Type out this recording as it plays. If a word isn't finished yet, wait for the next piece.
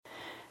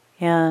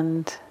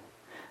And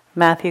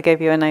Matthew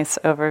gave you a nice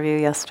overview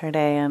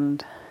yesterday,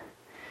 and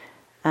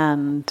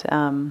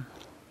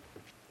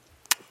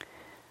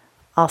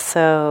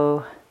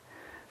also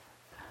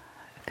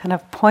kind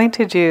of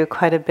pointed you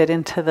quite a bit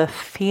into the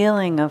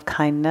feeling of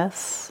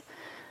kindness,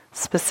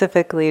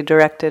 specifically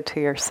directed to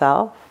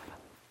yourself.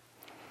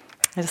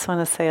 I just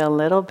want to say a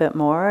little bit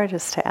more,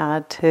 just to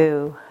add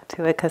to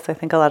it, because I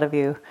think a lot of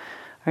you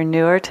are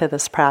newer to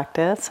this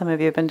practice. Some of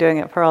you have been doing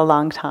it for a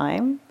long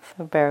time,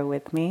 so bear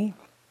with me.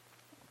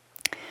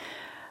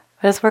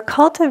 But as we're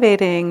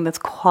cultivating this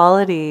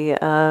quality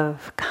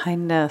of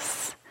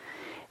kindness,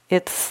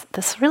 it's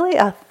this really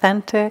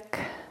authentic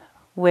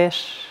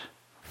wish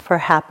for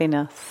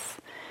happiness.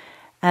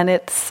 And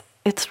it's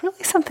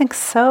really something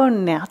so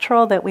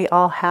natural that we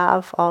all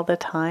have all the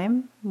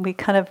time. We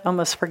kind of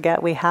almost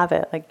forget we have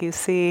it. Like you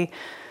see,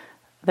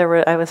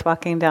 I was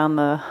walking down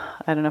I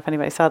don't know if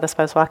anybody saw this,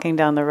 but I was walking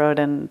down the road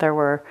and there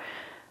were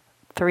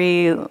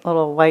 3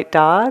 little white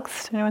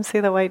dogs. Did anyone see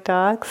the white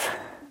dogs?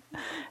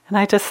 And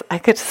I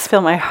could just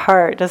feel my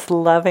heart just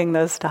loving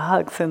those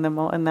dogs in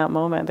that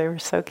moment. They were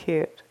so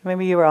cute.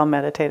 Maybe you were all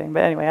meditating,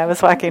 but anyway, I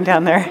was walking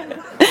down there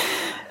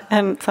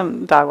and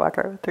some dog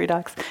walker with 3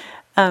 dogs.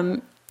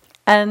 And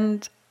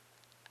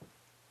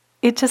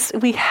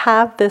we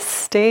have this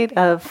state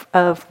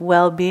of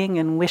well-being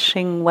and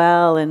wishing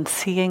well and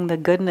seeing the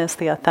goodness,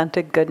 the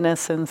authentic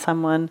goodness in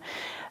someone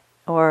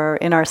or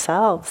in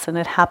ourselves. And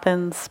it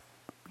happens,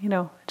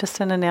 just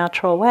in a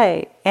natural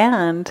way.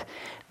 And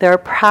there are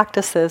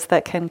practices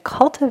that can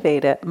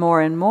cultivate it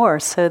more and more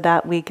so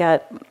that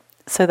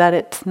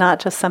it's not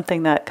just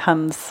something that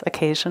comes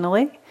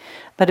occasionally,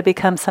 but it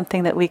becomes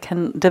something that we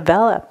can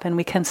develop, and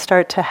we can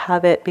start to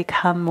have it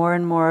become more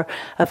and more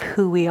of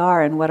who we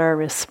are and what our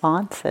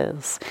response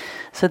is.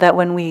 So that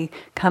when we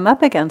come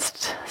up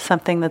against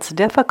something that's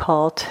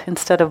difficult,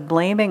 instead of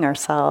blaming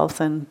ourselves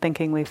and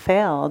thinking we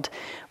failed,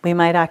 we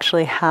might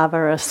actually have a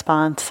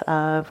response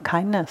of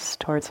kindness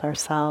towards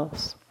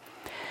ourselves.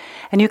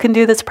 And you can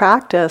do this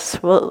practice,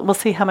 we'll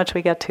see how much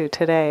we get to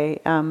today,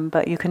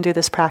 but you can do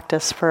this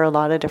practice for a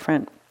lot of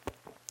different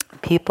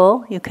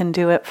people. You can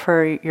do it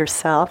for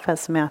yourself,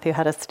 as Matthew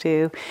had us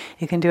do.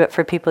 You can do it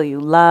for people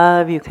you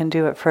love. You can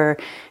do it for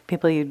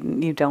people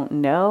you don't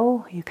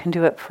know. You can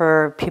do it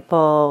for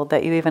people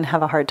that you even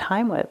have a hard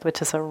time with,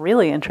 which is a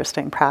really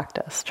interesting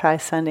practice. Try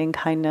sending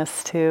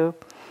kindness to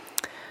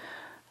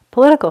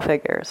political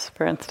figures,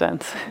 for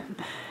instance.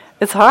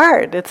 It's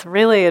hard. It's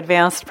really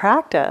advanced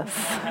practice.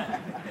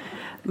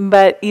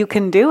 But you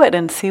can do it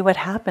and see what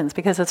happens,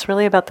 because it's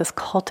really about this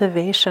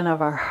cultivation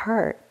of our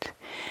heart.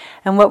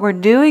 And what we're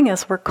doing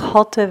is we're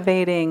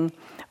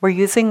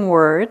using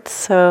words.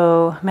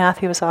 So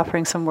Matthew was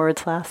offering some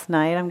words last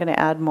night. I'm going to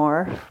add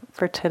more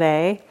for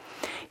today.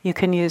 You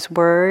can use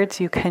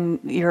words.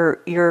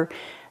 You're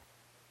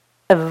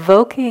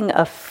evoking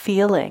a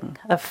feeling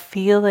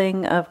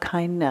of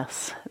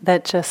kindness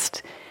that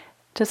just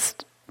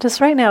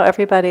right now,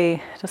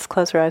 everybody, just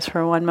close your eyes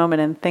for one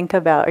moment and think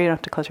about, or you don't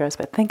have to close your eyes,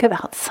 but think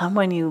about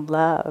someone you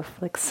love,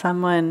 like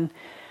someone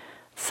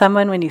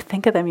when you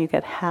think of them, you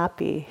get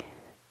happy.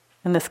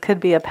 And this could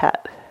be a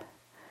pet.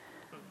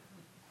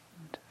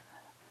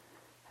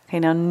 Okay,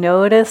 now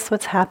notice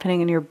what's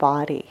happening in your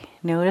body.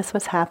 Notice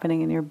what's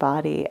happening in your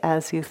body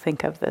as you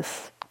think of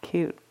this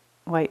cute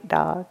white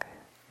dog.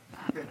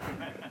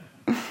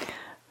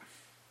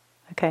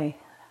 Okay,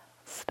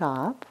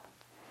 stop.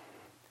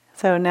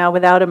 So now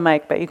without a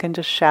mic, but you can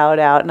just shout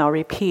out and I'll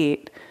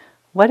repeat.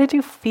 What did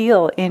you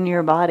feel in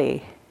your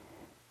body?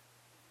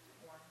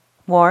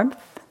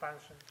 Warmth.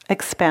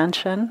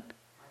 Expansion.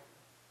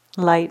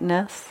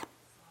 Lightness.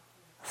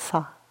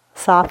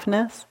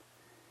 Softness.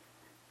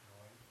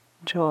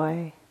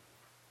 Joy.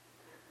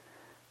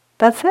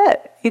 That's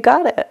it. You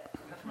got it.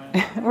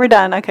 We're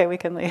done. Okay, we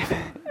can leave.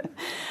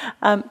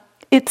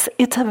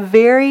 It's a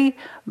very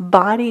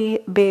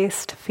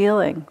body-based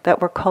feeling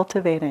that we're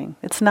cultivating.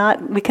 It's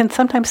not. We can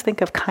sometimes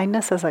think of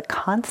kindness as a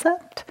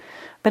concept,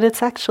 but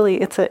it's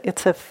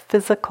a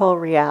physical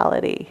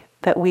reality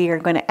that we are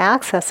going to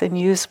access and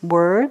use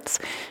words.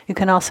 You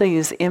can also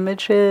use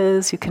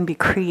images. You can be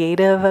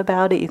creative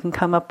about it. You can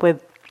come up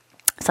with.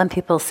 Some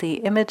people see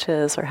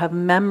images or have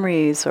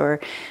memories, or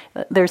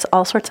there's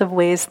all sorts of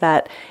ways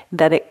that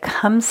it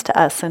comes to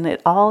us, and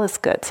it all is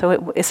good.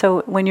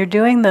 So when you're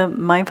doing the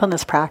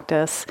mindfulness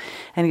practice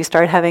and you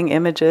start having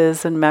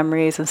images and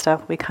memories and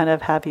stuff, we kind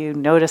of have you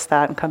notice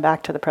that and come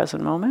back to the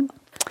present moment.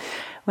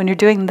 When you're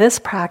doing this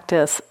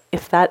practice,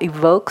 if that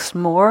evokes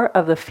more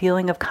of the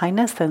feeling of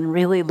kindness, then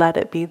really let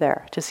it be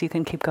there. Just you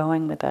can keep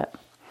going with it.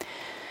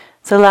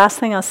 So the last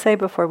thing I'll say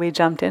before we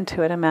jumped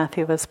into it, and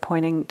Matthew was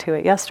pointing to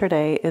it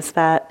yesterday, is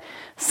that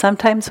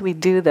sometimes we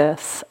do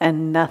this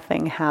and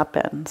nothing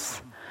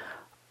happens.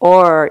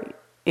 Or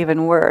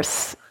even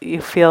worse,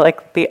 you feel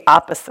like the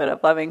opposite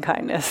of loving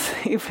kindness.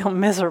 You feel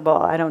miserable.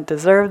 I don't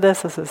deserve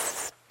this. This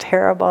is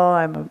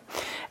terrible.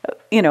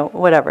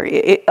 Whatever.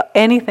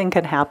 Anything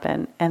can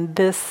happen. And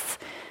this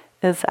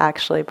is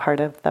actually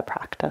part of the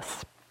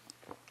practice.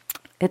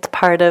 It's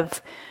part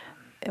of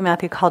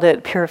Matthew called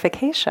it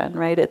purification,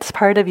 right? It's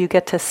part of, you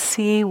get to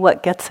see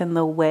what gets in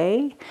the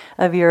way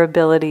of your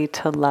ability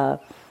to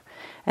love.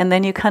 And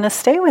then you kind of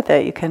stay with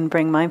it. You can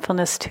bring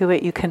mindfulness to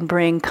it. You can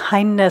bring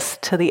kindness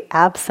to the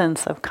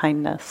absence of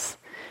kindness.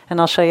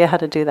 And I'll show you how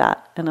to do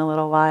that in a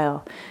little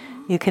while.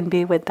 You can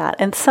be with that.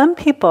 And some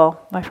people,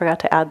 I forgot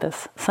to add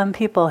this, some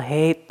people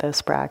hate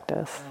this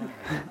practice.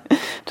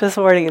 Just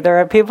warning you, there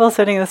are people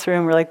sitting in this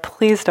room who are like,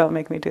 please don't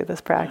make me do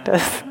this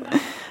practice.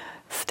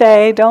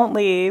 Stay, don't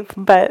leave.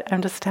 But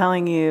I'm just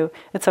telling you,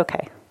 it's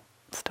okay.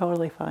 It's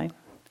totally fine.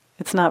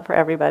 It's not for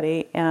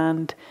everybody.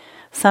 And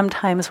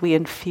sometimes we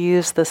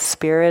infuse the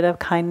spirit of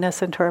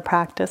kindness into our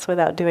practice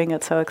without doing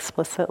it so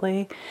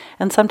explicitly.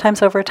 And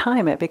sometimes over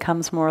time it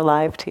becomes more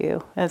alive to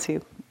you as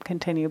you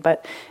continue.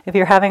 But if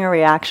you're having a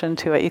reaction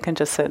to it, you can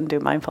just sit and do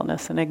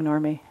mindfulness and ignore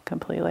me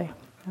completely.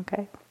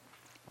 Okay?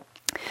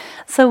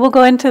 So we'll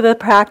go into the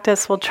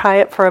practice. We'll try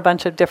it for a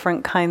bunch of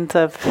different kinds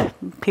of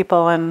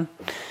people and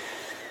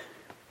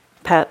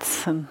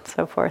pets and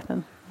so forth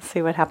and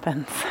see what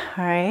happens.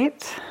 All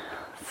right?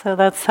 So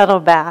let's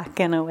settle back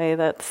in a way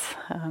that's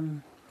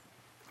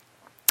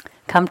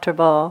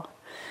comfortable.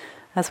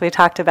 As we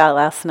talked about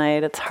last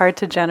night, it's hard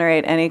to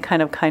generate any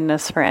kind of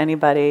kindness for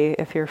anybody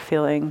if you're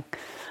feeling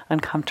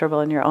uncomfortable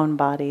in your own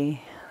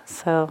body.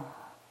 So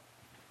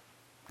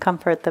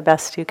comfort the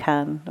best you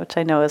can, which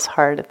I know is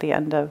hard at the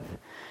end of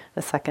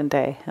the second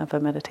day of a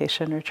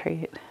meditation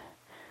retreat.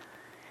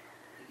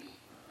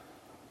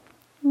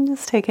 And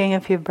just taking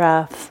a few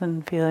breaths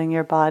and feeling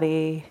your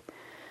body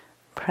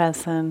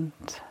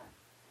present.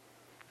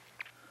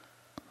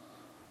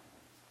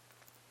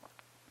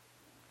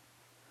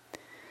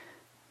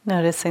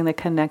 Noticing the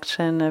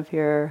connection of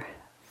your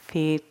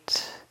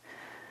feet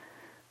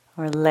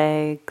or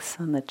legs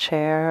on the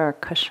chair or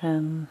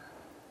cushion.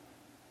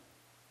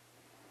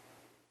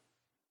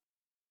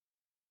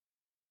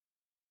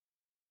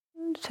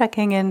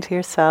 Checking into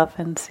yourself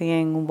and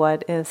seeing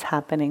what is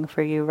happening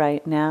for you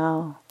right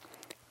now.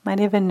 Might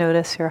even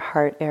notice your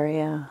heart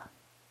area.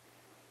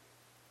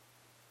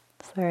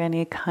 Is there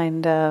any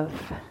kind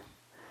of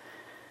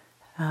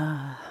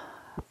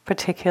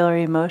particular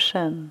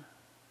emotion?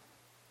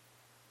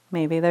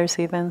 Maybe there's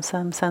even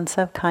some sense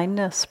of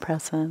kindness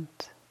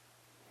present.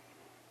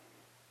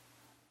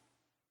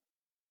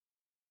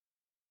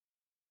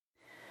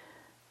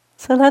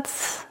 So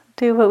let's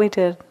do what we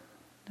did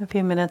a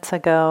few minutes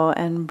ago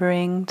and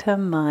bring to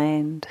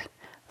mind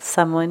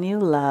someone you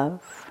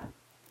love,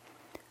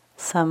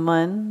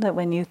 someone that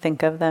when you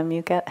think of them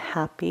you get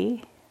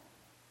happy.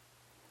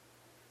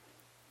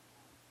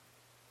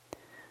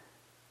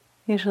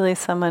 Usually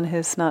someone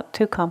who's not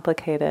too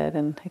complicated,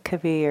 and it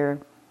could be your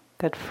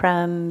good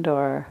friend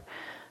or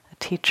a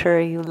teacher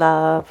you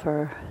love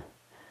or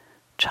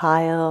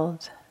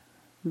child,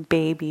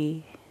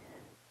 baby,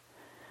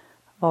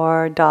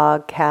 or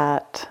dog,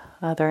 cat,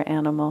 other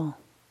animal.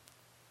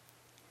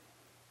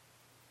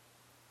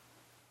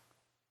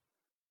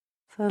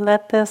 So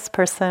let this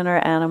person or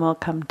animal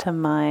come to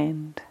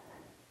mind,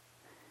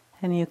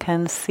 and you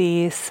can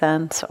see,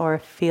 sense, or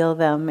feel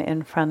them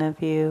in front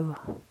of you.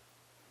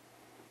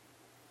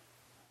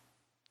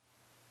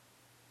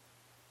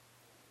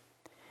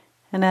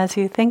 And as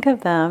you think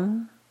of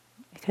them,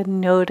 you can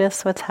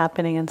notice what's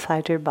happening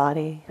inside your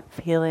body,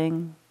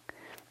 feeling.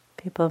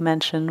 People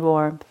mentioned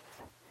warmth,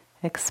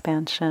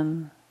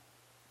 expansion,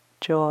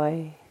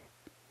 joy,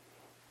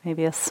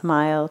 maybe a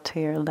smile to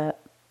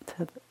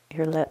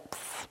your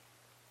lips.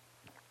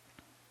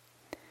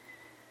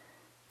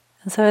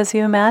 And so as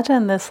you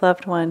imagine this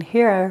loved one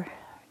here,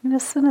 I'm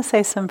just going to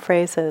say some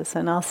phrases,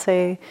 and I'll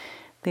say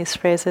these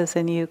phrases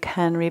and you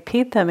can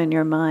repeat them in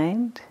your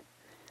mind.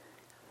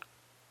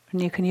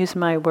 And you can use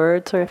my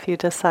words, or if you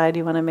decide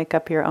you want to make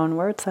up your own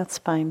words, that's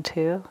fine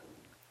too.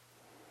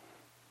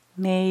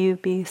 May you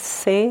be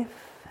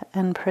safe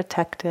and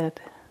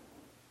protected.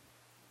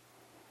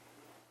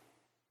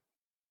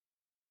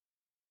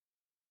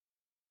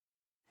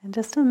 And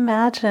just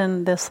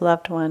imagine this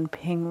loved one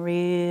being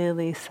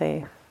really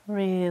safe,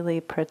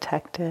 really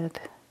protected.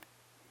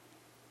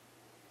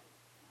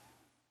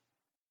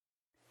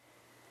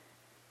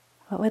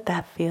 What would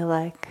that feel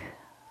like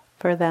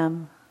for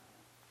them?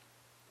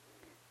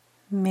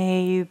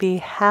 May you be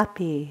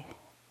happy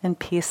and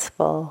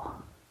peaceful.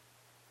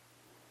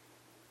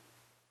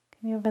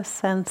 Can you have a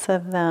sense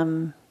of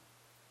them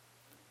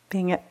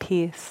being at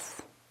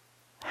peace,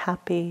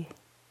 happy?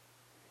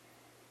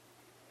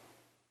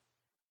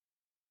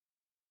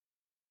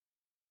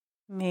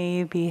 May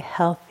you be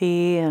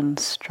healthy and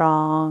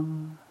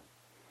strong.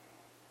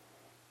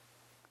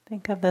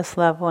 Think of this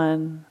loved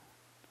one,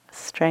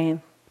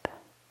 strength,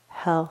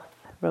 health,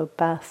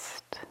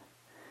 robust.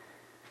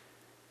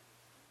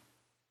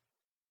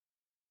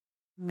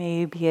 May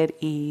you be at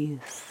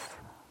ease.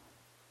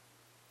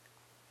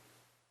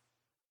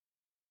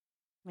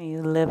 May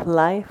you live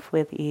life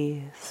with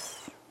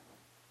ease.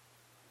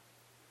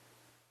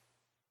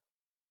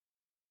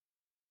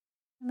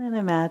 And then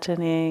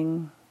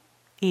imagining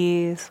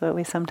ease, what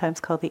we sometimes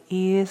call the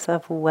ease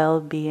of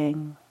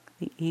well-being,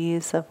 the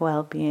ease of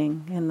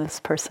well-being in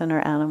this person or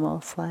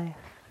animal's life.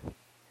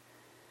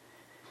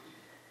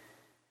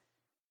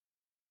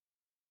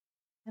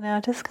 Now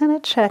just kind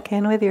of check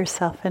in with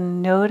yourself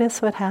and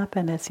notice what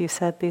happened as you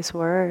said these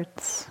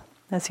words,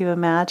 as you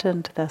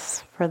imagined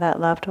this for that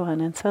loved one.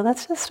 And so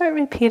let's just start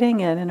repeating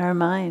it in our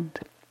mind.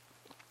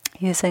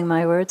 Using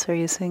my words or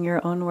using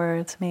your own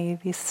words, may you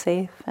be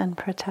safe and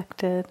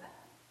protected.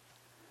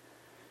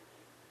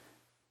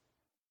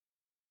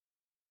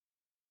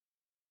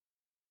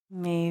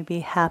 May you be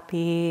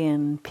happy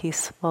and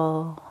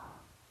peaceful.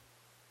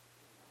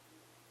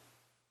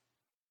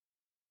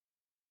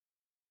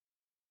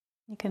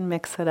 You can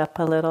mix it up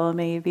a little.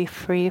 May you be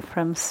free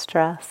from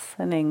stress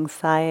and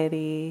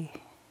anxiety.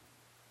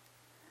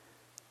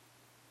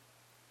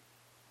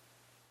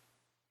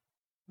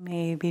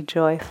 May you be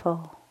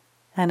joyful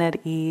and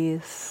at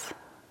ease.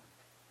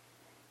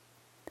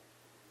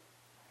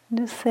 And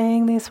just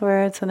saying these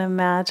words and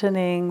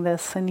imagining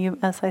this, and you,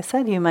 as I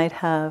said, you might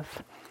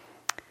have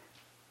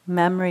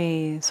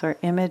memories or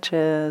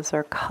images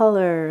or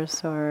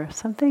colors or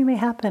something may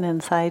happen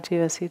inside you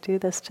as you do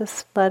this.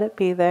 Just let it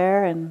be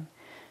there and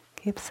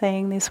keep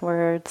saying these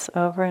words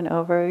over and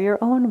over, your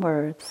own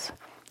words.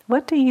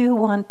 What do you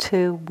want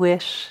to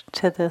wish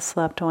to this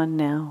loved one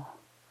now?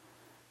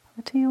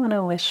 What do you want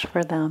to wish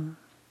for them?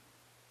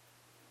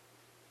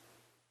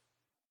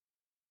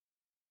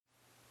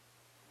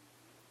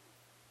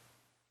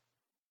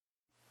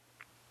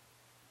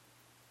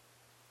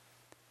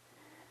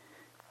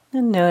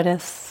 And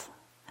notice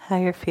how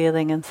you're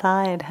feeling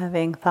inside,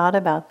 having thought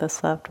about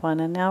this loved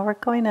one. And now we're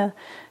going to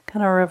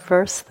kind of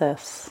reverse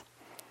this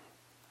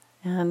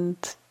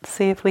and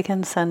see if we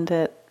can send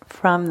it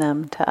from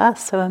them to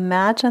us. So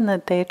imagine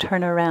that they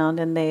turn around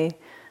and they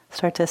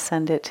start to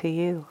send it to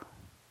you.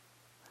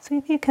 See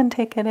if you can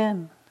take it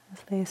in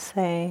as they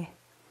say,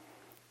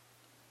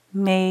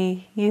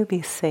 may you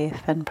be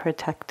safe and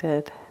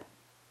protected.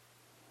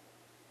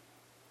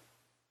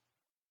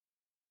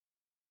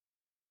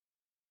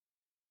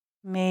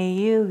 May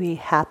you be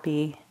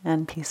happy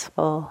and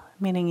peaceful,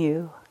 meaning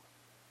you.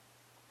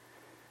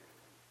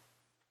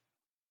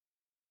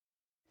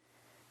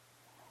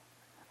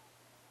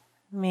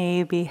 May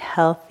you be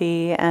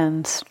healthy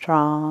and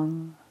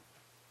strong.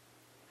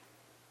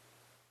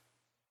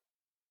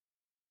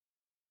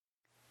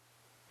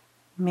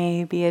 May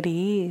you be at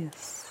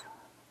ease.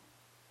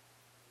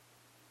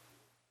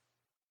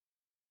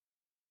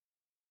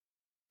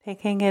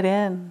 Taking it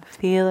in,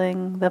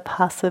 feeling the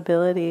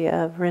possibility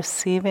of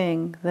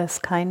receiving this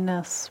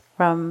kindness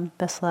from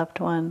this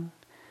loved one.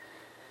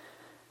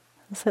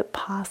 Is it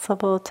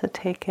possible to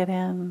take it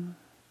in?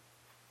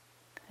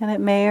 And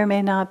it may or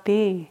may not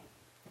be.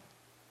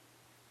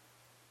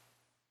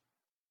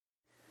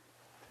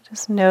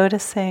 Just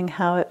noticing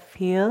how it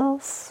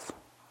feels.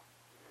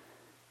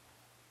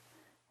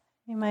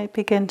 You might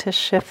begin to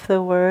shift the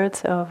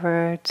words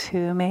over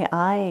to, may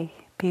I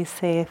be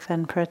safe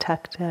and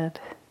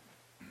protected.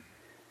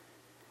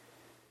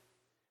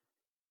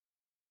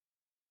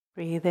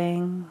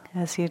 Breathing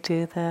as you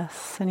do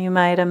this. And you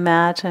might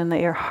imagine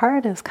that your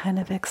heart is kind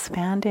of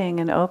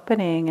expanding and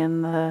opening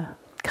and the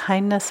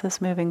kindness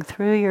is moving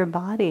through your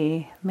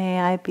body. May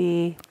I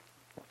be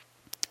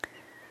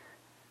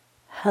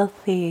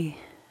healthy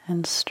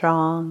and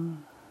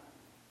strong.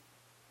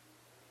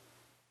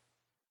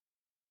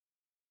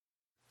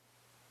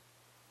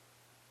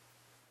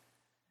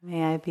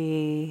 May I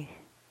be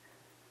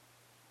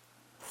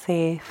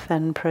safe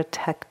and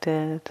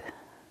protected.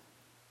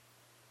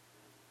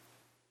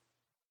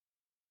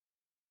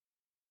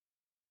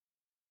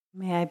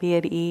 May I be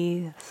at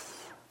ease.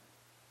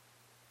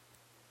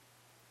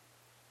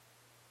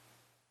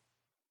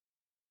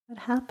 What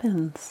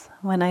happens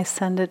when I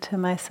send it to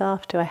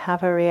myself? Do I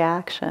have a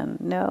reaction?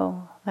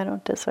 No, I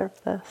don't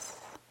deserve this.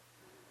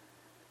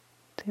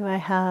 Do I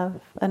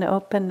have an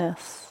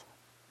openness?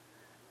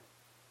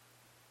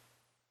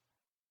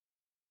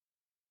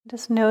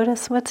 Just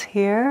notice what's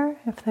here.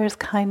 If there's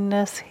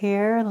kindness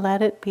here,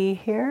 let it be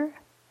here.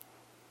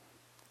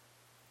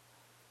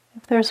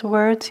 If there's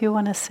words you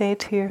want to say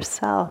to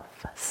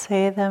yourself,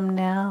 say them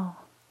now.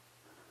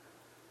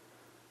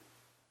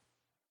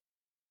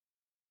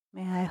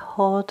 May I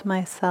hold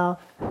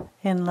myself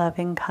in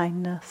loving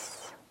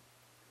kindness.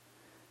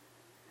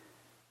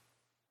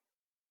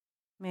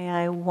 May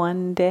I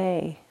one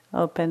day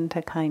open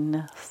to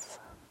kindness.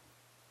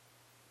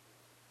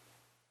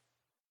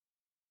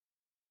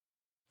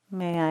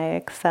 May I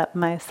accept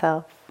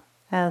myself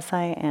as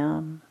I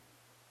am.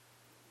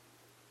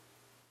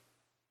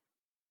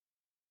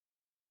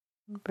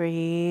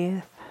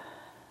 Breathe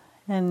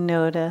and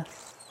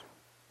notice,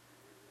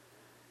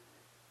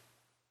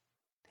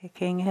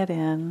 taking it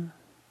in.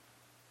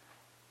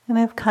 And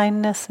if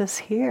kindness is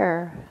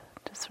here,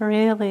 just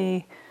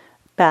really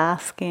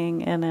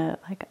basking in it,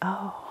 like,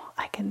 oh,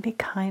 I can be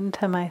kind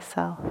to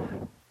myself.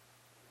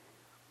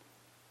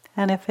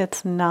 And if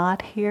it's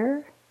not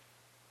here,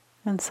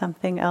 and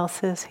something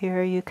else is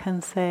here, you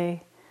can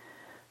say,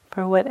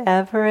 for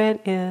whatever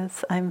it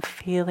is I'm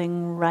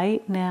feeling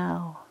right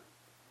now,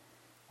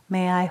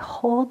 may I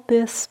hold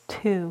this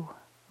too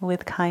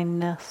with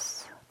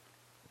kindness.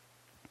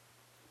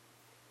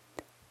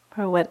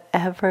 For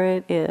whatever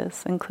it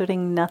is,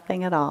 including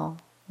nothing at all,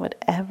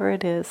 whatever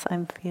it is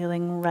I'm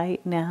feeling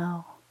right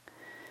now,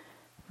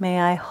 may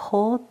I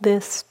hold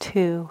this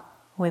too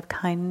with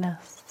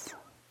kindness.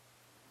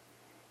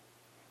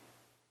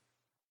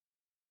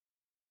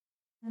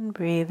 And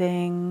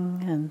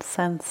breathing and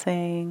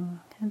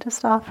sensing and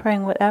just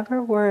offering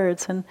whatever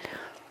words. And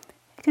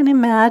you can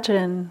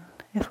imagine,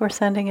 if we're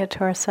sending it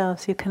to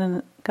ourselves, you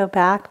can go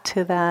back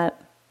to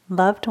that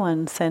loved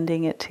one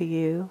sending it to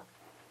you.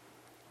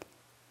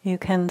 You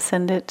can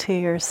send it to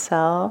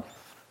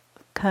yourself,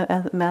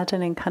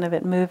 imagining kind of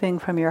it moving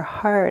from your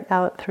heart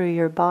out through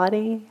your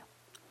body.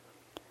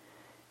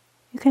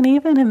 You can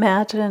even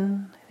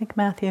imagine, I think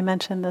Matthew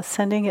mentioned this,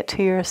 sending it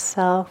to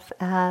yourself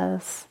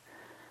as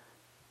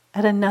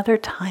at another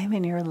time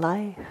in your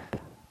life.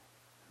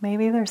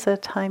 Maybe there's a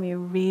time you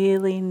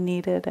really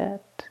needed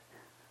it,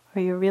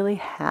 or you really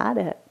had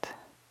it.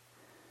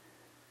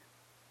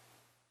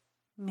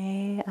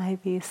 May I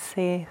be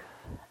safe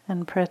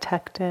and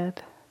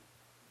protected.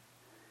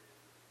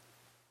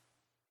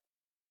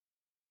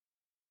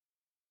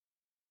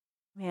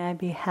 May I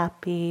be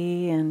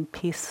happy and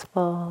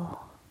peaceful.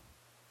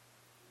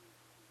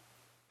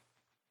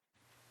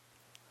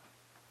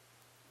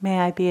 May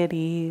I be at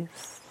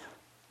ease.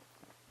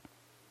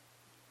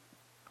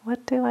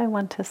 What do I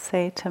want to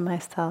say to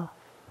myself?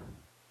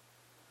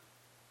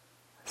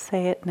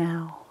 Say it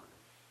now.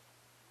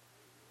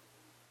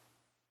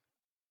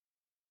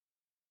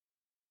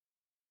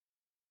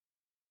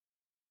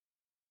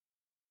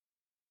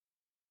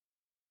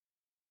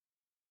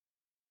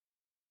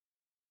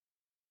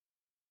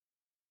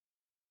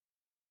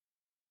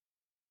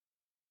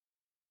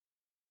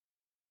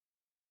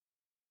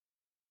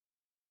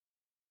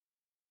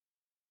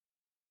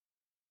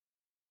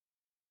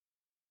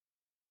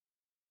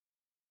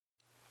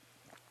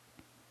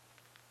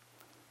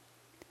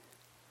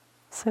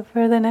 So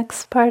for the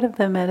next part of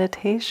the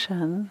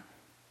meditation,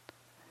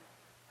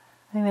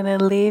 I'm going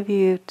to leave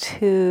you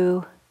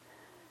to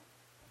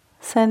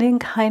sending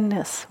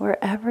kindness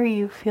wherever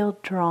you feel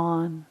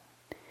drawn.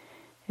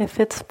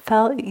 If it's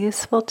felt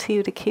useful to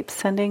you to keep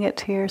sending it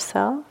to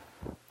yourself,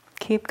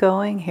 keep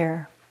going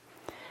here.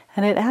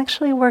 And it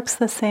actually works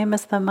the same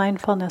as the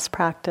mindfulness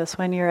practice.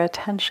 When your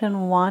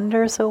attention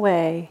wanders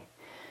away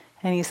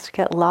and you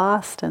get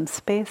lost and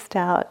spaced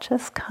out,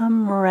 just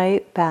come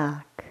right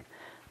back.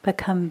 But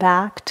come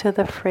back to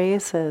the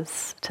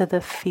phrases, to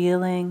the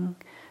feeling,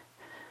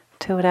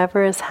 to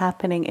whatever is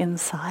happening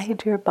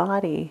inside your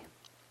body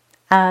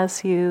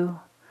as you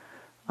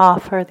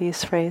offer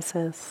these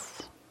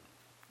phrases.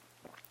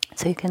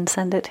 So you can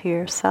send it to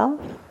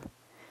yourself.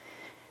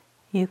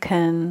 You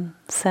can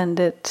send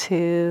it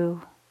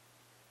to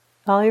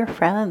all your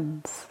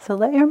friends. So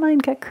let your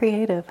mind get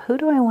creative. Who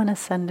do I want to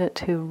send it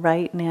to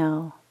right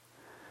now?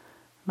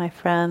 My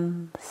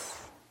friends,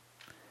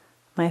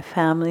 my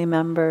family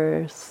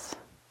members,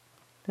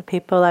 the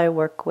people I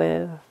work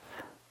with,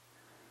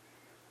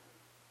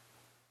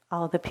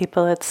 all the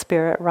people at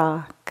Spirit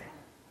Rock,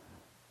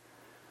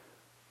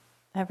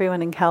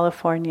 everyone in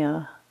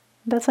California.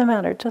 It doesn't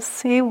matter. Just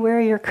see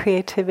where your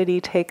creativity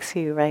takes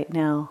you right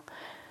now.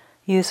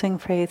 Using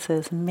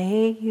phrases,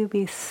 may you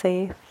be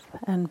safe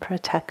and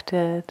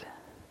protected.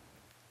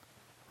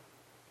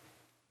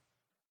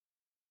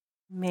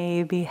 May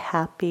you be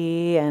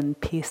happy and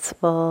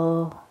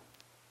peaceful.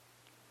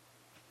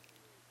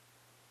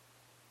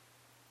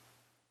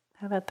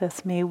 How about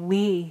this? May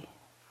we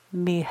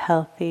be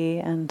healthy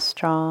and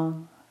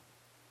strong.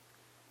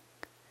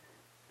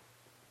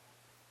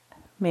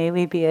 May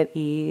we be at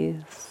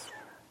ease.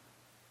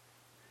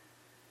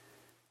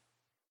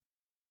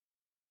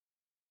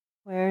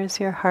 Where is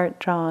your heart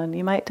drawn?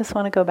 You might just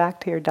want to go back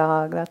to your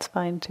dog. That's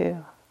fine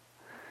too.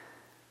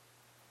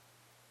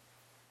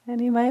 And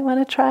you might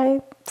want to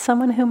try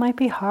someone who might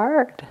be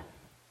hard.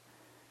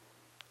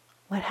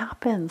 What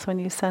happens when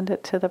you send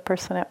it to the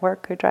person at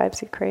work who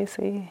drives you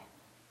crazy?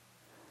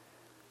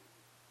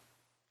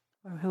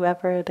 Or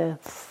whoever it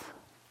is.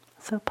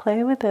 So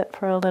play with it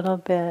for a little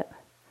bit.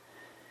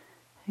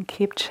 And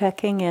keep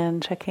checking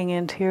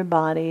into your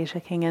body,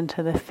 checking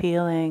into the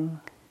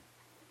feeling.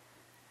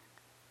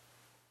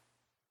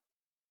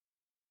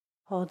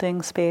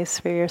 Holding space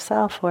for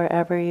yourself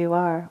wherever you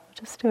are.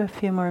 Just do a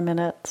few more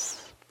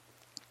minutes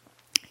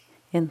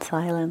in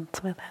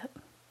silence with it.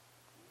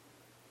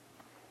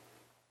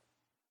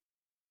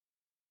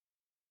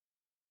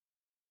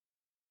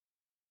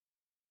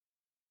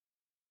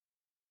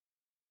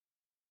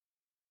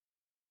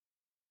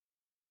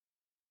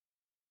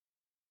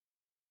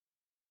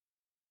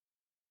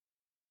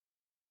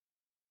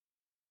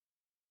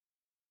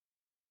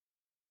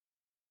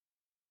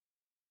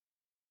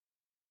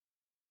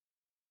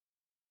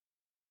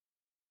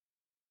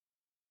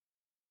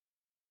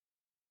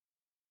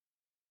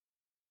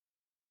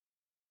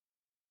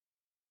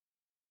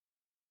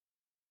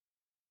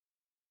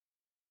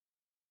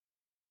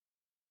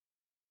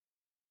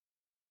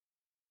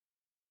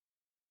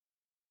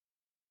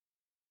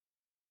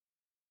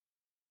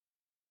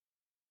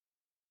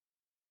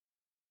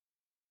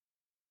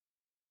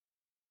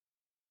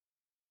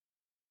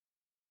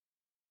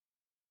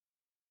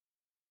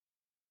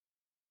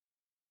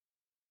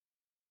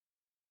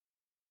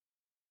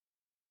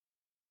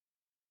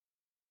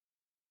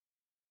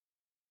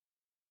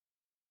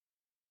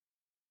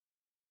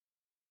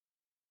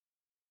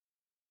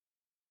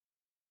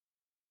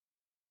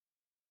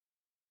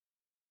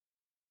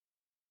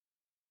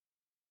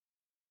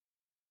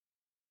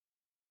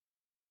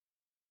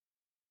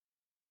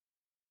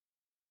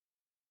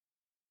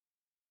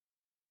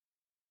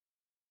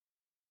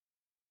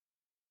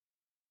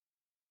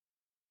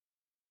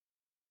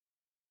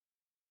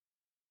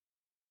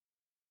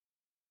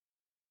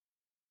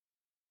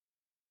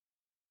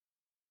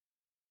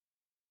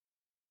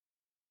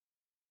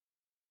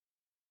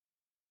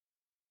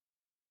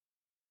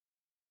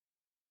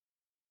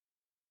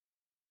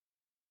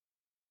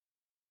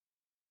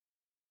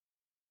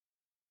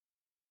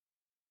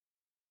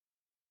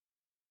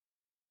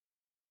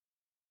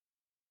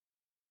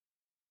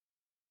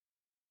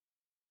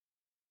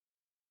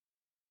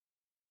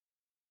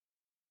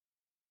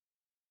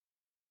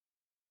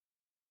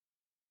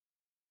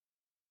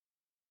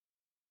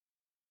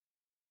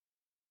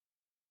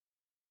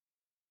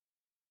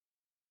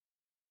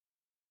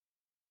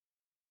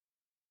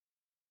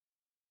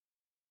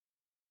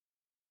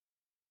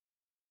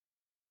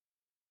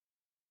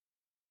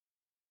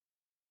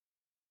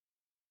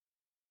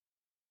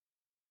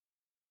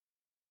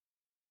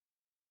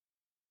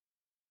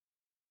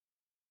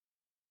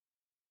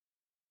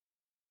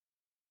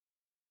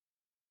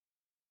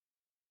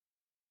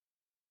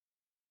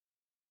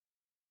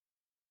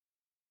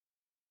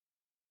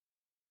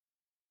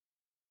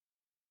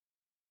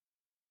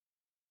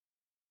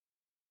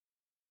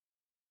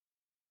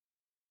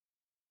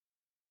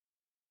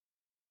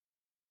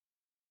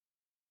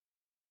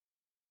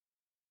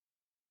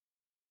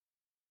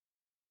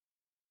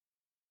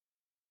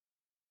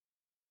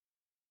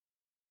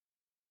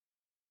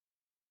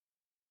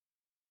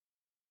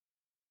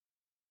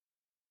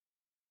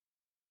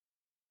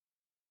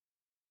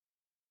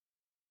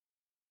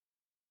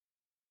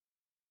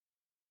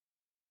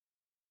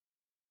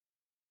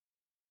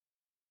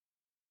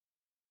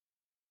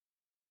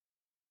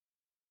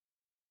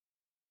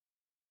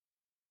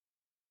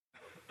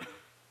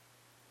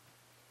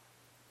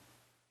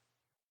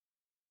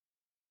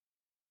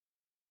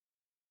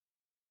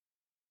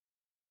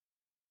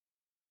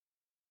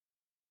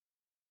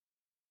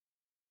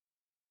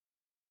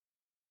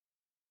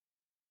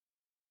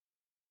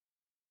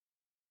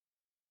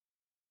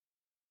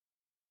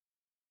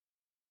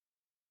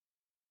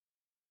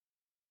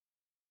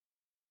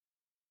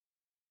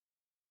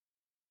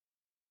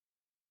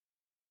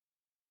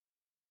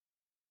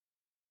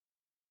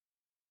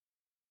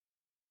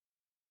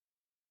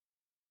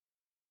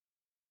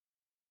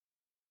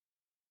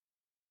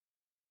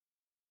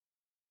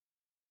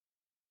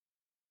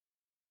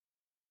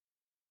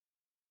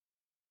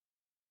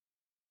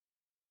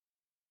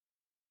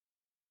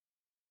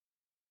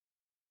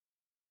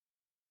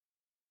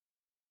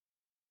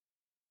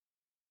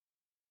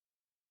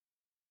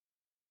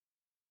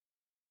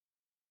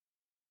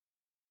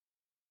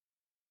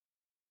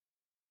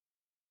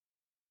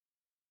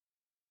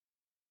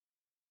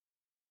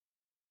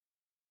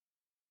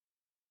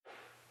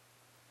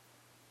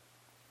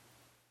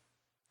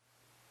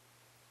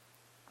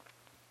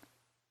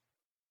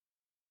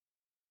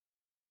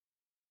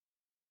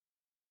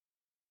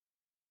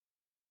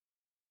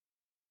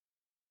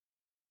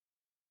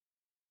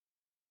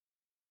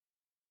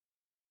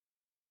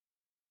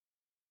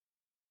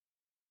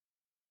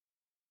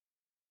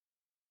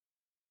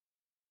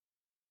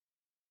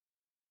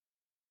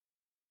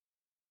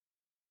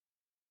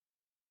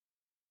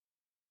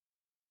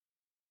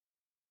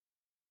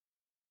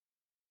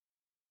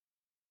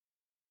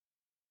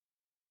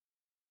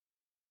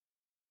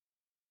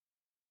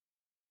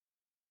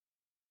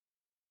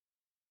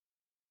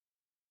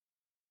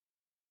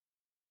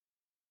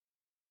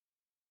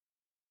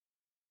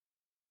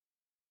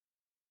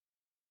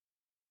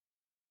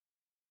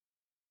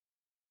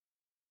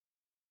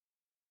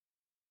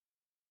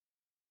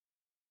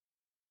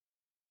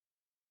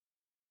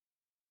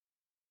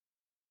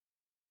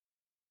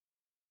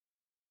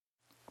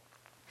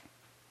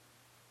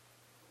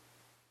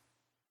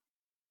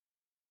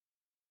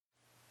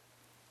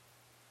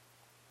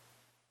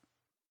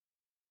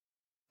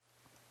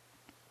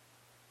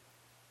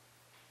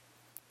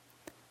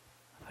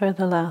 for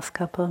the last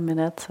couple of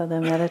minutes of the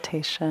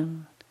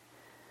meditation,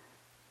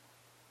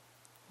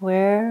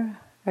 where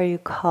are you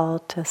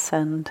called to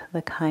send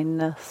the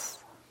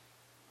kindness?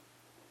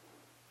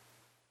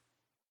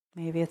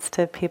 Maybe it's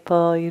to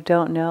people you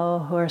don't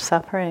know who are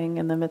suffering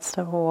in the midst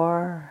of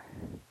war,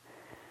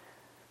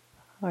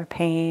 or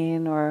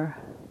pain, or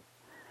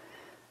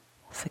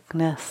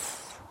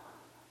sickness.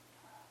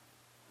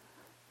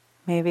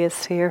 Maybe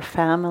it's to your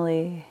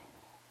family.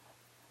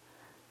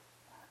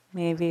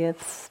 Maybe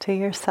it's to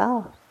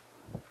yourself.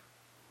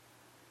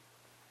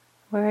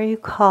 Where are you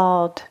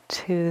called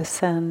to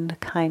send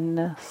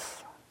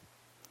kindness?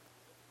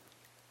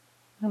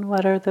 And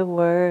what are the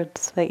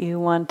words that you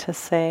want to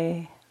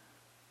say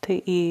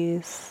to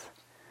ease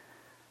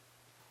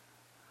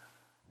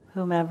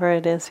whomever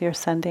it is you're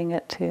sending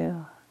it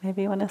to?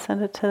 Maybe you want to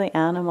send it to the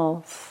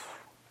animals,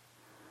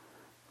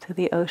 to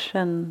the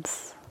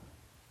oceans,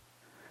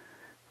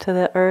 to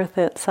the earth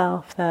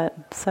itself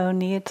that so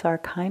needs our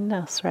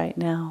kindness right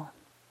now.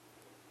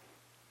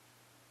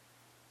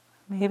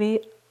 Maybe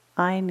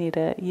I need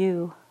it,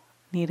 you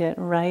need it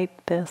right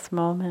this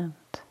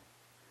moment.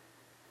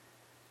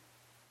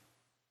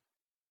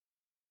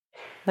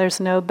 There's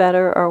no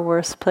better or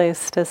worse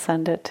place to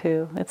send it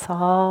to. It's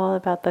all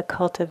about the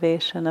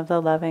cultivation of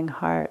the loving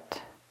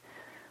heart.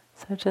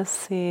 So just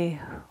see,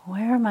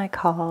 where am I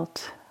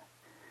called?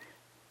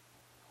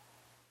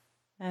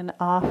 And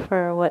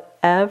offer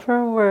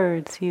whatever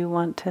words you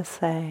want to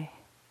say.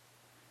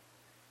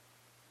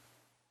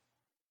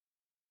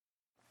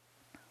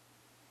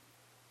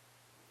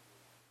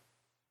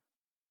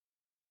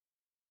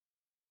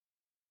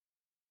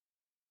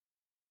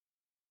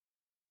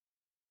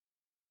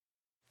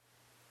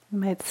 You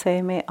might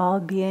say, may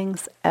all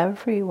beings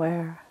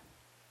everywhere,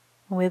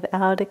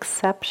 without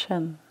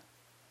exception,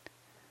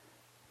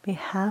 be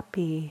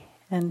happy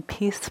and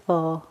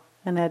peaceful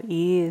and at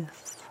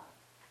ease.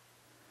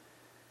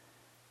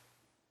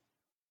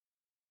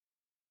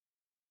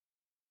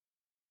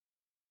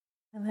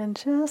 And then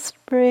just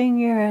bring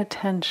your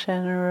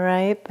attention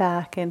right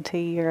back into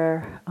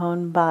your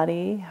own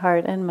body,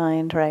 heart and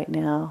mind right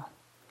now.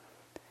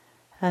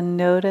 And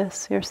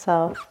notice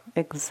yourself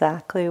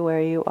exactly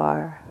where you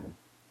are.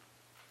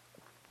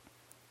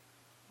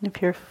 If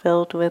you're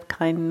filled with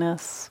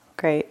kindness,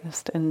 great,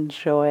 just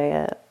enjoy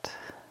it.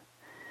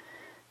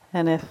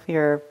 And if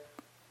you're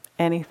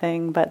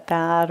anything but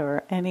that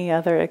or any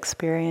other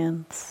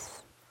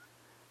experience,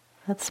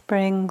 let's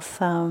bring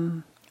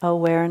some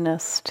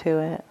awareness to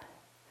it.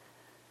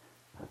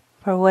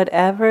 For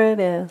whatever it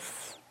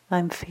is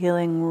I'm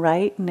feeling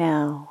right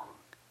now,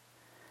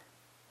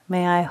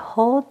 may I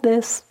hold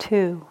this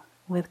too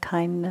with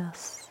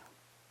kindness.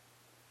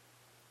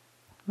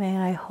 May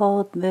I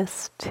hold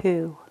this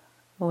too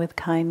with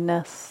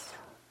kindness.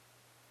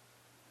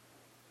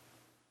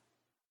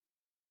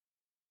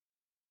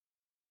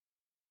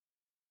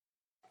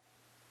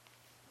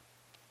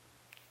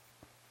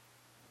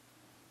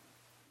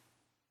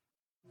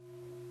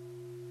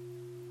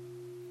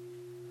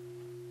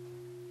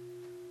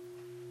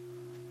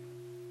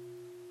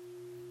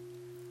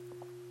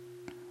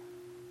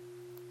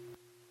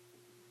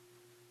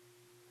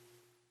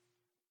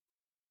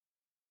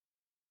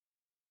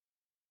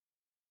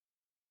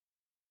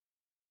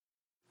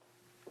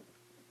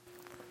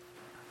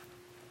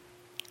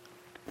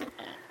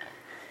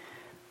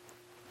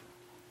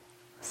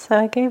 So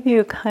I gave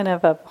you kind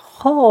of a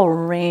whole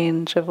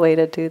range of way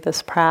to do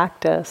this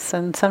practice.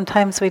 And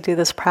sometimes we do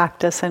this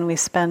practice and we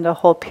spend a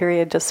whole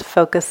period just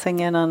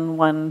focusing in on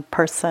one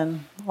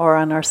person or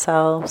on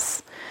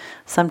ourselves.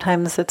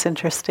 Sometimes it's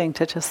interesting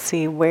to just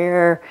see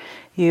where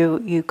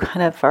you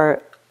kind of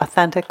are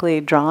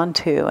authentically drawn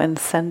to and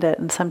send it.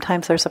 And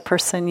sometimes there's a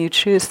person you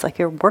choose, like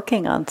you're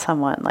working on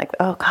someone, like,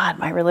 oh God,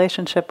 my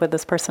relationship with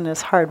this person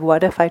is hard.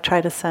 What if I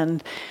try to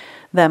send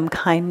them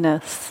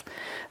kindness?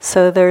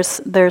 So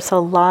there's a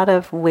lot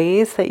of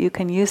ways that you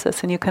can use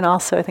this. And you can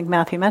also, I think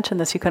Matthew mentioned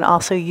this, you can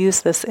also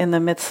use this in the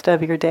midst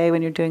of your day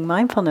when you're doing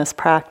mindfulness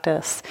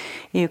practice.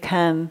 You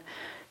can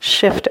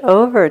shift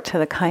over to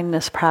the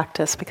kindness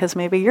practice because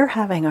maybe you're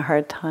having a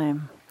hard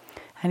time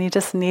and you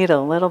just need a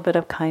little bit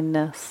of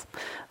kindness.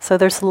 So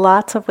there's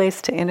lots of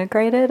ways to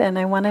integrate it, and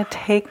I want to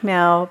take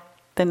now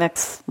the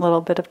next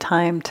little bit of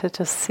time to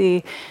just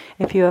see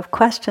if you have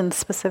questions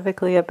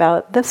specifically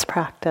about this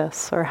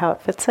practice or how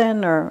it fits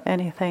in or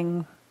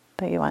anything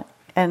that you want.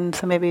 And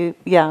so maybe,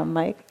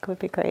 Mike would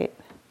be great.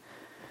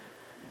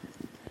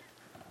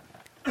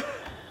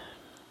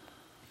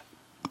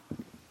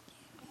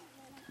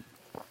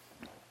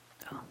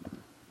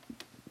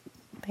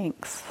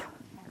 Thanks.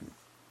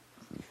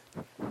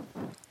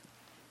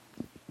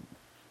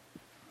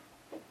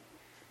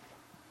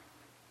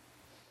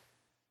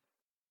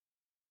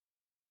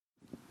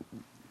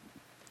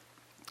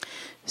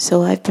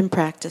 So I've been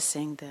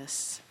practicing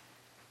this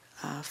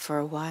for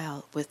a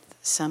while with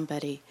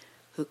somebody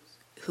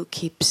who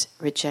keeps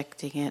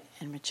rejecting it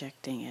and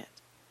rejecting it.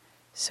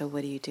 So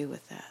what do you do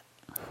with that?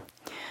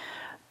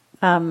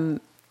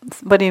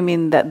 What do you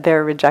mean that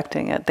they're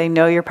rejecting it? They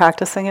know you're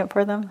practicing it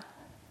for them?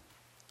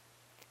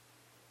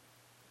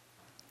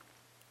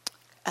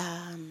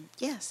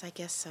 Yes, I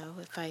guess so.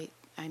 If I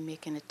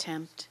make an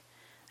attempt,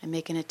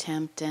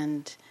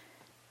 and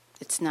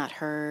it's not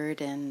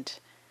heard, and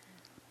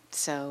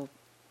so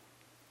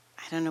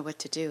I don't know what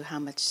to do, how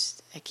much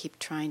I keep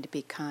trying to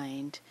be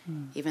kind,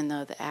 even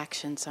though the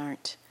actions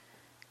aren't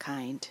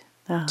kind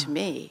to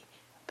me,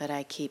 but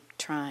I keep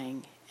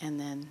trying, and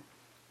then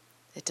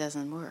it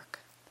doesn't work.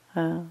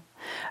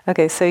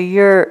 Okay, so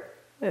your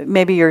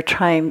behavior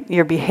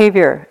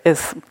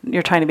is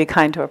you're trying to be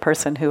kind to a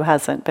person who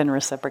hasn't been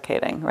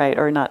reciprocating, right,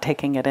 or not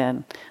taking it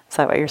in. Is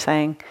that what you're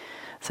saying?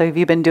 So have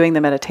you been doing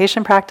the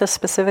meditation practice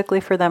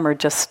specifically for them, or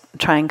just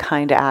trying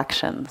kind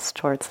actions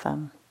towards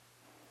them?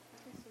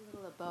 It's a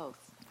little of both.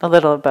 A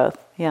little of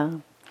both, yeah.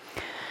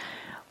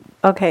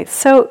 Okay,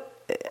 so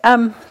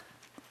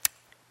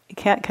you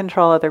can't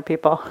control other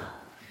people.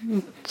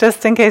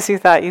 Just in case you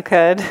thought you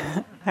could,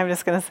 I'm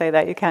just going to say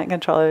that you can't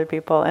control other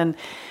people. And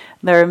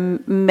there are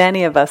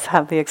many of us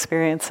have the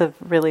experience of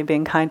really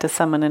being kind to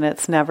someone, and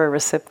it's never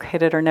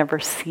reciprocated or never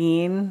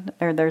seen,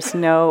 or there's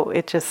no,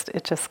 it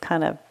just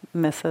kind of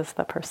misses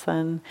the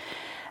person.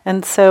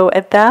 And so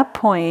at that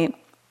point,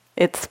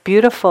 it's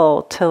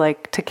beautiful to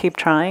keep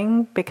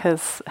trying,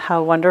 because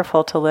how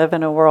wonderful to live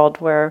in a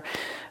world where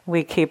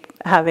we keep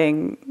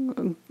trying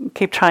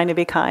to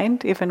be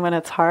kind, even when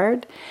it's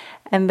hard.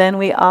 And then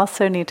we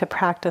also need to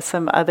practice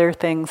some other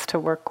things to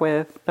work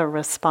with the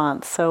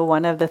response. So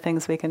one of the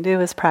things we can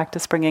do is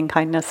practice bringing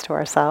kindness to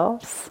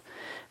ourselves.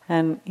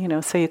 And,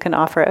 so you can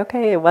offer,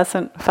 okay, it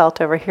wasn't felt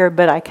over here,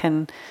 but I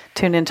can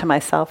tune into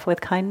myself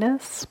with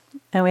kindness.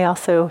 And we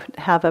also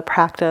have a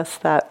practice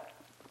that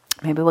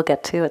maybe we'll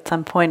get to at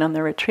some point on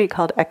the retreat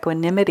called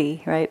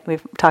equanimity, right?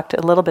 We've talked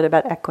a little bit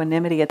about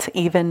equanimity. It's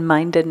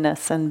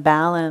even-mindedness and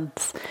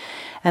balance.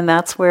 And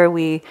that's where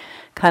we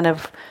kind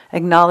of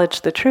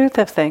acknowledge the truth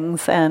of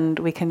things, and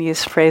we can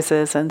use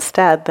phrases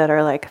instead that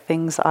are like,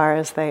 things are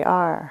as they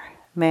are.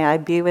 May I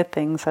be with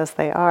things as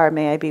they are.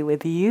 May I be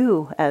with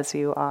you as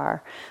you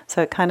are.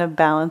 So it kind of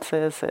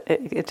balances,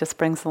 it just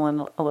brings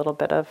in a little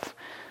bit of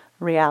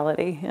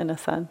reality in a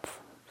sense.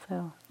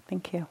 So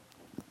thank you.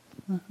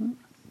 Mm-hmm.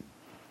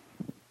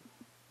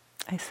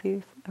 I see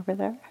you over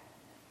there.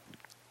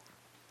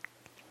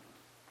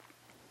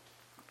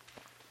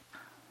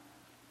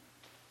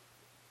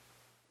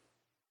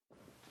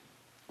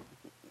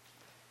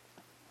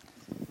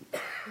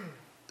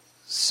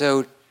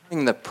 So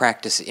turning the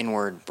practice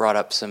inward brought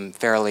up some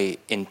fairly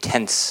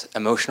intense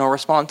emotional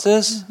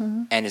responses.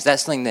 Mm-hmm. And is that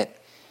something that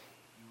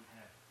you would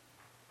kind of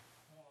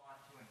hold on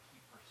to and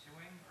keep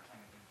pursuing, or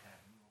something that you kind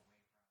of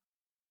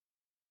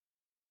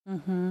move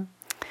away from? Mm-hmm.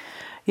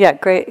 Yeah,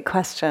 great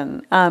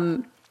question.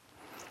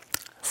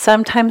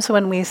 Sometimes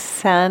when we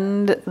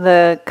send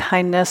the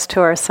kindness to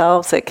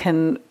ourselves, it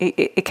can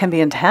be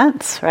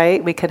intense,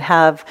 right? We could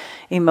have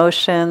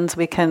emotions.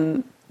 We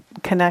can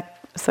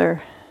connect. Is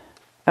there?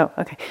 Oh,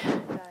 okay.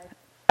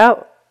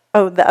 Oh,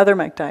 the other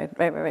mic died.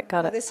 Right.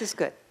 Got it. This is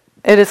good.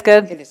 It is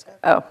good? It is good.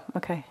 Oh,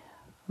 okay.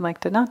 Mic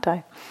did not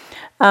die.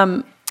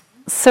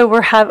 So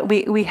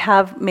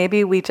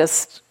we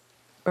just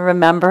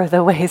remember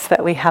the ways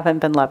that we haven't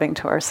been loving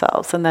to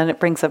ourselves, and then it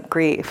brings up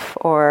grief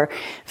or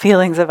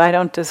feelings of I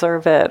don't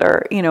deserve it,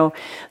 or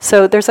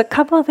so there's a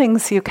couple of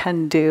things you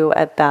can do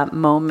at that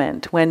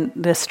moment when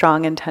the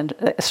strong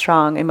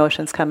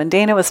emotions come. And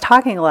Dana was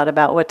talking a lot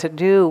about what to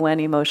do when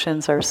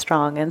emotions are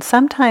strong, and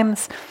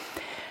sometimes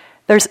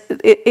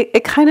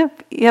it kind of,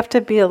 you have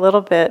to be a little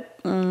bit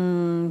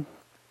a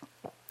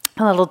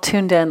little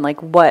tuned in, like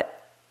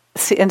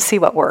see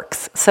what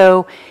works.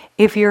 So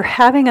if you're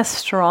having a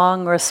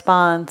strong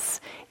response,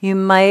 you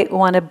might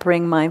want to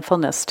bring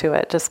mindfulness to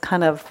it. Just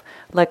kind of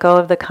let go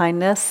of the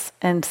kindness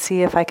and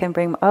see if I can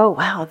bring, oh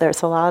wow,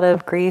 there's a lot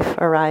of grief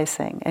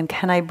arising, and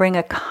can I bring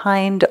a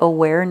kind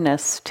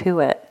awareness to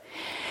it?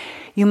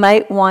 You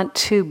might want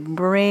to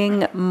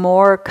bring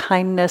more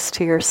kindness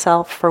to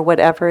yourself for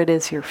whatever it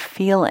is you're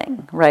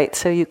feeling, right?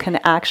 So you can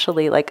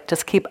actually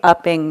just keep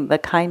upping the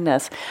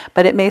kindness,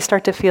 but it may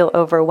start to feel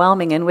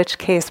overwhelming, in which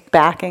case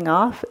backing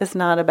off is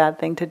not a bad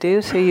thing to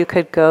do. So you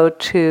could go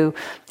to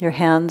your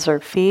hands or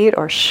feet,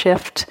 or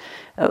shift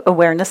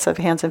awareness of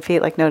hands and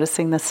feet, like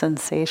noticing the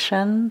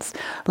sensations,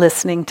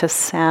 listening to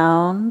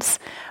sounds.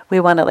 We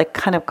want to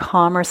kind of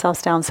calm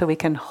ourselves down so we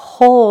can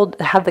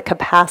have the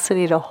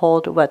capacity to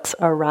hold what's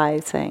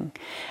arising.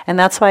 And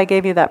that's why I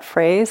gave you that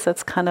phrase.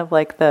 That's kind of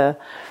like I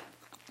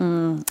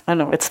don't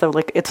know, it's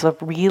a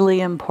really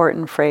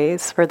important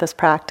phrase for this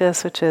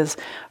practice, which is,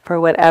 for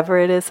whatever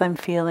it is I'm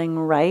feeling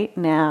right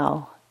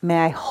now,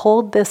 may I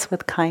hold this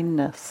with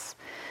kindness.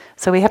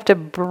 So we have to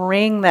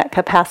bring that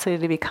capacity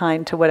to be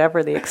kind to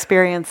whatever the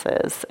experience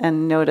is,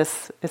 and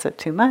notice, is it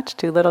too much,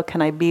 too little?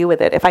 Can I be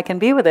with it? If I can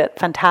be with it,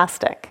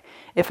 fantastic.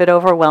 If it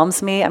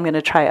overwhelms me, I'm going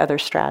to try other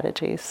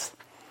strategies.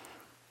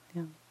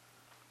 Yeah.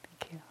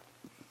 Thank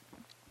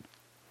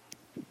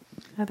you.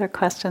 Other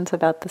questions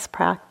about this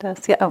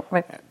practice? Yeah. Oh,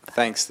 right.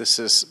 Thanks. This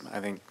is, I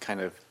think,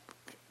 kind of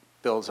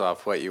builds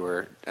off what you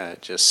were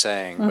just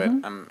saying, Mm-hmm.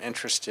 but I'm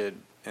interested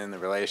in the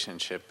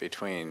relationship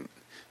between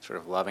sort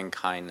of loving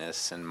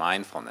kindness and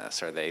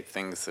mindfulness? Are they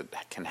things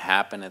that can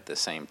happen at the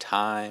same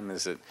time?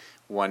 Is it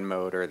one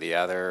mode or the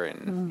other,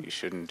 and you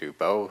shouldn't do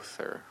both?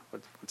 Or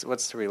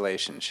what's the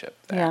relationship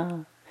there?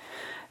 Yeah.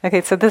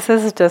 Okay, so this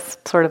is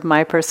just sort of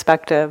my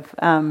perspective.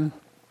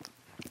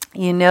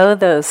 You know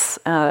those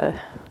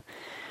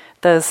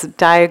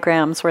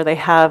diagrams where they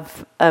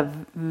have a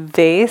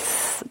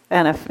vase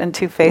and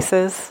two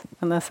faces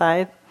on the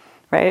side,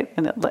 right?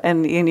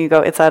 And you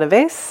go, is that a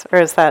vase or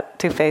is that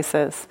two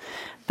faces?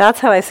 That's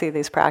how I see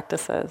these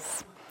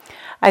practices.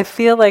 I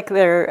feel like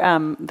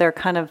they're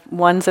kind of,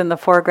 one's in the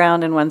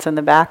foreground and one's in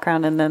the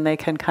background, and then they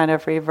can kind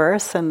of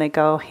reverse and they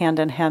go hand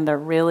in hand. They're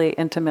really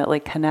intimately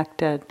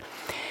connected.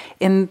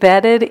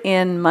 Embedded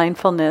in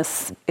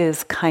mindfulness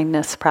is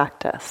kindness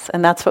practice.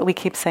 And that's what we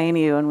keep saying to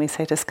you when we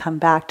say just come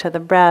back to the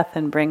breath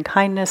and bring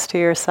kindness to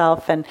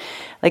yourself. And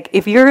like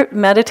if you're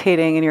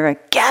meditating and you're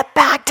like, get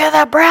back to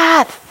the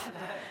breath,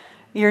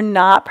 you're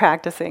not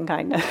practicing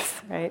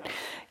kindness, right?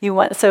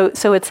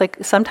 So it's like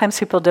sometimes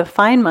people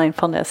define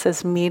mindfulness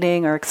as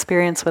meeting or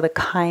experience with a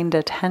kind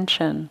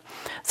attention.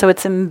 So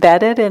it's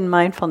embedded in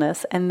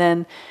mindfulness, and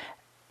then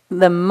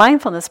the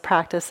mindfulness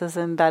practice is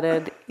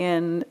embedded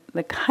in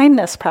the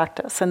kindness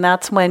practice. And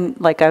that's when,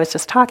 like I was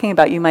just talking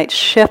about, you might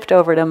shift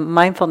over to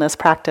mindfulness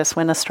practice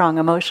when a strong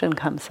emotion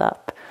comes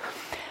up.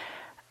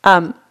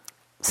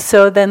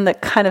 So then the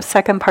kind of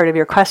second part of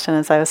your question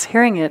as I was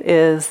hearing it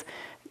is,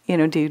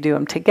 do you do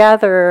them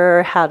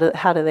together? How do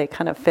they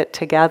kind of fit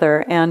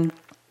together? And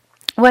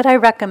what I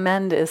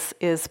recommend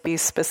is be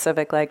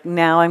specific, like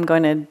now I'm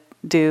going to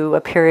do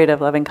a period of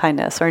loving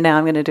kindness, or now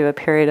I'm going to do a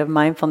period of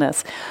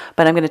mindfulness,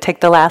 but I'm going to take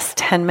the last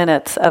 10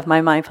 minutes of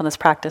my mindfulness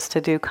practice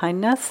to do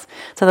kindness.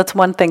 So that's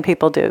one thing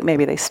people do.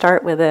 Maybe they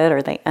start with it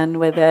or they end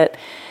with it.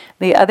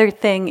 The other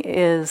thing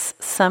is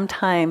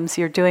sometimes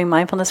you're doing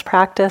mindfulness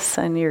practice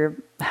and you're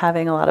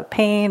having a lot of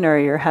pain or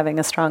you're having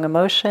a strong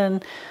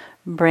emotion.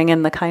 Bring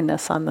in the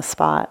kindness on the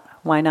spot.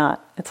 Why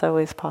not? It's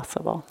always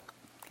possible.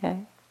 Okay?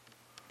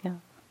 Yeah.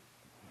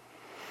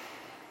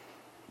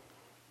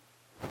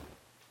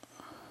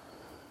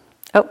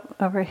 Oh,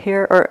 over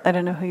here, or I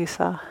don't know who you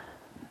saw.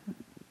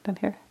 Down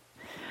here.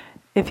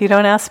 If you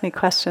don't ask me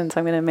questions,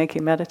 I'm going to make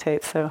you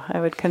meditate, so I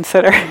would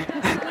consider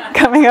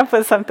coming up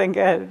with something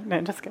good.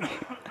 No, just kidding.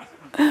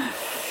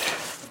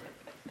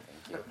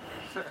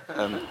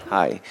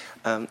 Hi.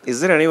 Is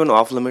there anyone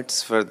off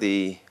limits for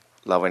the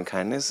love and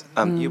kindness?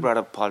 You brought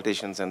up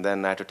politicians, and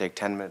then I had to take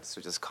 10 minutes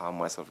to just calm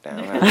myself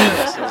down.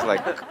 So it's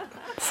like...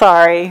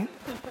 Sorry.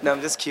 No,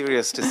 I'm just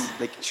curious.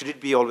 Should it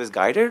be always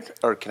guided,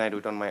 or can I do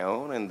it on my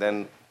own, and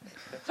then...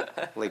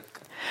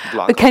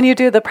 block. Can you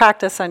do the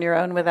practice on your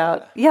own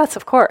without? Yes,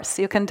 of course.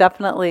 You can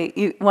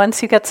definitely.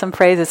 Once you get some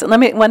phrases. And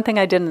one thing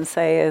I didn't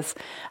say is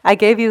I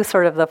gave you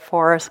sort of the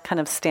 4 kind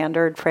of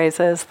standard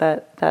phrases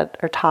that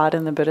are taught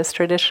in the Buddhist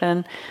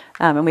tradition,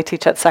 and we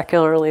teach it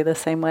secularly the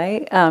same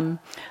way.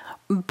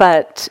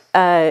 But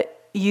a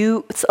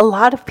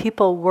lot of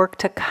people work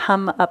to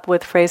come up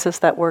with phrases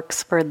that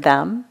works for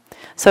them.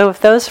 So if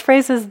those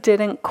phrases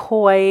didn't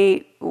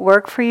quite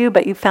work for you,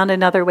 but you found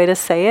another way to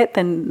say it,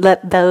 then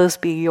let those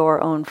be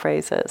your own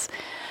phrases.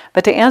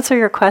 But to answer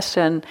your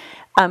question,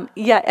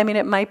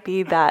 it might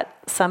be that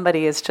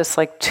somebody is just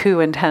like too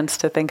intense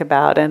to think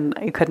about, and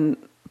you couldn't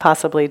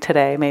possibly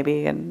today,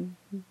 maybe in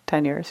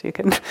 10 years, you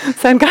can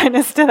send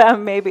kindness to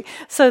them, maybe.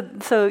 So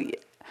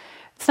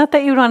it's not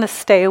that you want to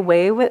stay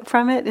away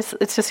from it.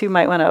 It's just you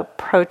might want to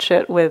approach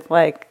it with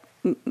like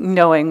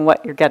knowing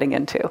what you're getting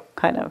into,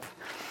 kind of.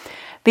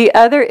 The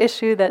other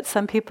issue that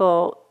some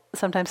people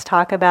sometimes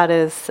talk about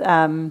is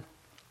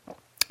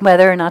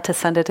whether or not to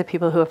send it to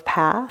people who have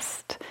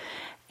passed.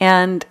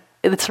 And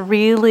it's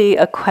really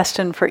a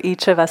question for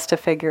each of us to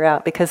figure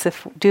out, because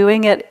if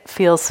doing it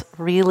feels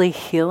really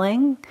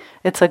healing,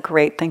 it's a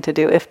great thing to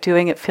do. If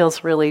doing it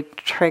feels really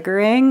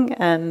triggering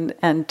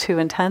and too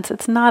intense,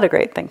 it's not a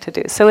great thing to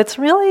do. So it's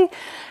really,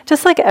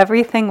 just like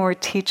everything we're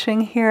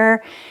teaching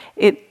here,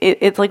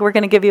 it's like we're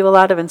going to give you a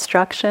lot of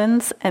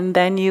instructions, and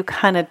then you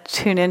kind of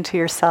tune into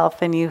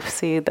yourself and you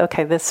see,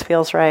 okay, this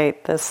feels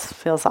right, this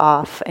feels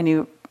off, and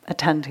you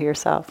attend to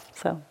yourself.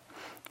 So,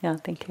 yeah,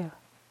 thank you.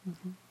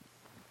 Mm-hmm.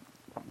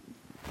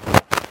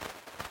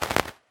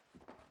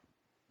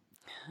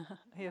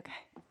 Are you okay?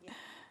 Yeah.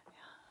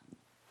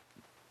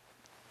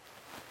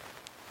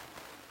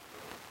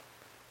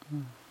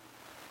 Mm.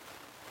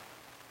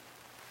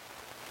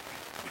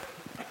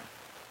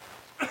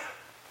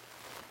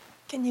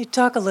 Can you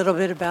talk a little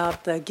bit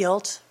about the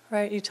guilt,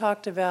 right? You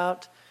talked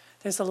about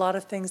there's a lot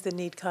of things that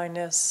need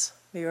kindness,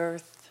 the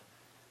earth,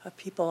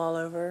 people all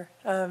over.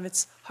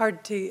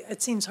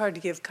 It seems hard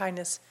to give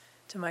kindness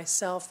to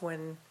myself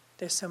when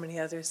there's so many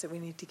others that we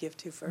need to give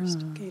to first.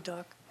 Can you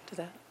talk to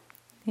that?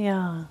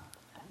 Yeah.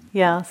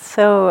 Yeah,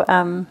 so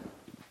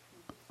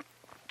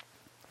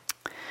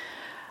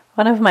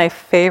one of my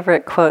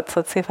favorite quotes,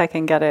 let's see if I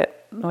can get it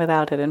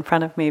without it in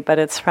front of me, but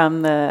it's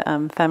from the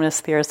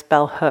feminist theorist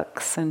Bell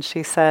Hooks, and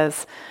she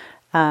says,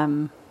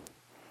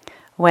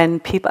 when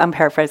people, I'm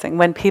paraphrasing,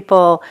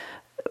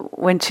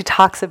 when she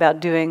talks about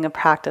doing a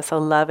practice, a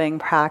loving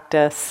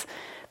practice,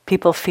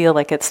 people feel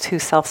like it's too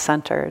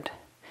self-centered.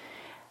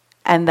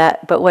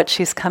 But what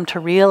she's come to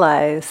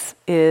realize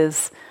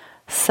is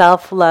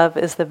self-love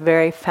is the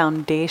very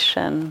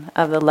foundation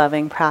of the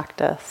loving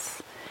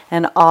practice.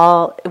 And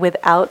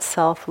without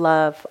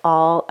self-love,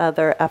 all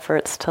other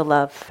efforts to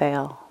love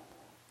fail.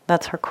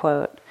 That's her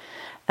quote.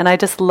 And I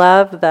just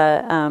love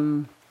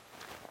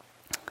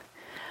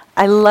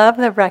I love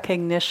the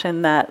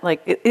recognition that,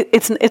 like,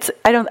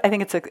 I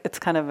think it's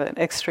kind of an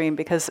extreme,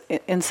 because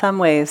in some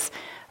ways,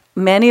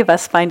 many of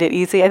us find it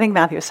easy. I think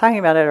Matthew was talking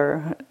about it,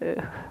 or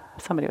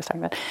somebody was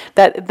talking about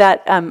it,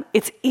 that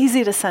it's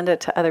easy to send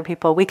it to other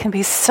people. We can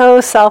be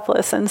so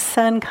selfless and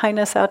send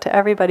kindness out to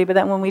everybody, but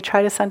then when we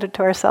try to send it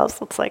to ourselves,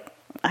 it's like,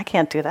 I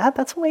can't do that.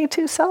 That's way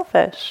too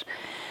selfish.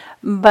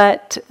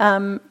 But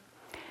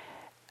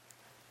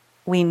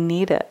we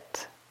need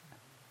it.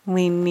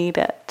 We need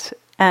it.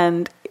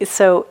 And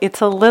so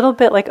it's a little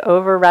bit like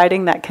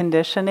overriding that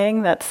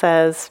conditioning that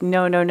says,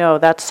 no,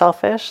 that's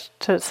selfish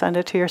to send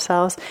it to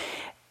yourselves.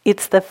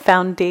 It's the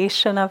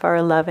foundation of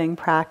our loving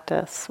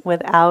practice.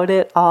 Without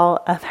it,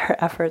 all other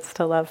efforts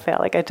to love fail.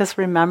 Like, I just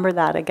remember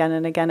that again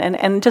and again.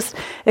 And just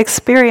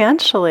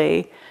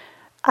experientially,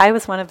 I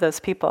was one of those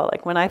people.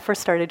 Like, when I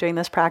first started doing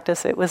this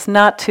practice, it was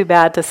not too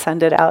bad to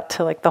send it out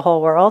to, like, the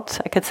whole world.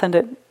 I could send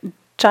a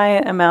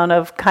giant amount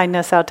of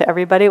kindness out to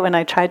everybody. When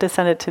I tried to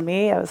send it to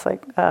me, I was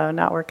like, oh,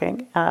 not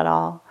working at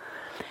all.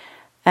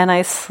 And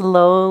I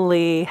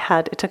slowly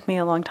it took me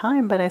a long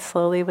time, but I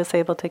slowly was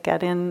able to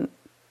get in,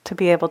 to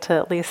be able to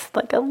at least,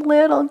 like, a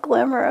little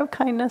glimmer of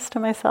kindness to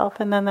myself.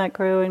 And then that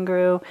grew and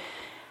grew.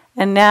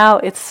 And now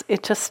it's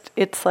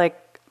like,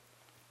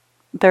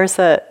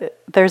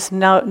 there's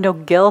no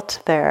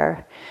guilt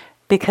there,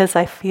 because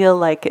I feel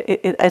like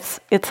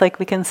it's like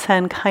we can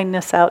send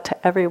kindness out to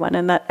everyone,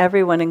 and that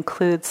everyone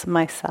includes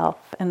myself,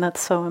 and that's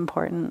so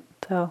important.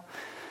 So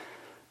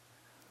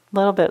a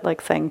little bit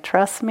like saying,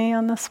 trust me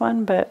on this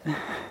one, but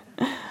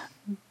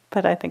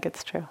I think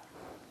it's true.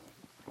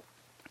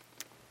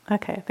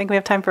 Okay, I think we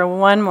have time for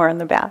one more in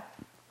the back.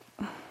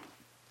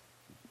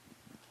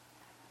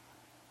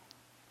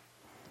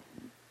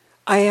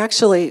 I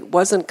actually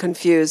wasn't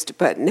confused,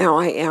 but now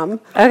I am.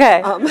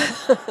 Okay.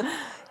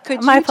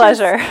 My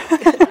pleasure.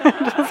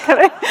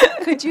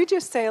 Could you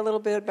just say a little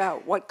bit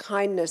about what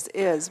kindness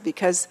is?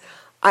 Because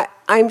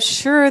I'm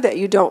sure that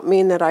you don't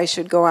mean that I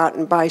should go out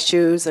and buy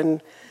shoes and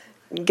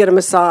get a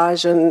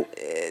massage and,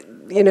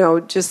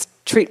 just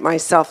treat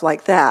myself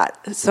like that.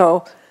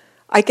 So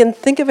I can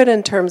think of it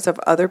in terms of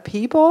other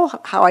people,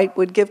 how I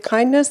would give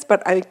kindness,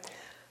 but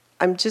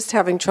I'm just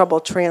having trouble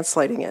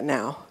translating it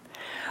now.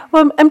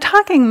 Well, I'm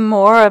talking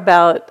more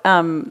about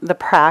the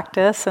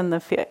practice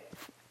and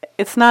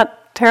it's not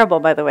terrible,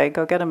 by the way.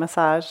 Go get a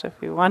massage if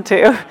you want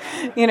to.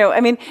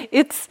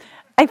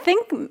 I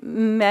think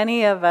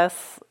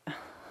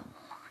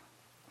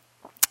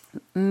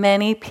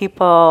many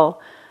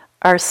people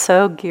are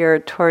so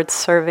geared towards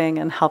serving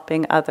and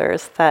helping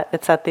others that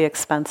it's at the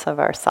expense of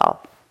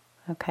ourselves,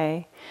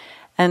 okay?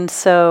 And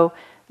so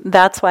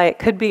that's why it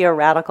could be a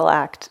radical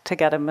act to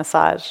get a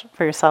massage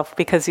for yourself,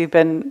 because you've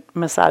been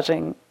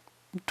massaging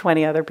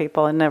 20 other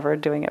people and never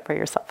doing it for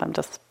yourself. I'm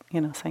just,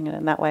 saying it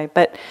in that way.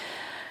 But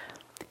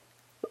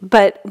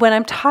what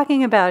I'm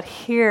talking about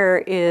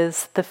here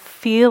is the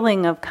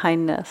feeling of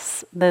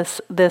kindness,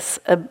 this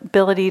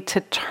ability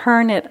to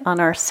turn it on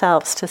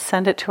ourselves, to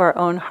send it to our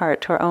own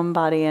heart, to our own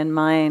body and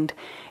mind,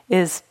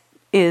 is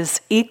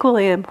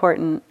equally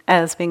important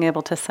as being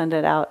able to send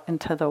it out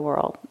into the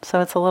world.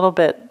 So it's a little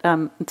bit,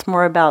 it's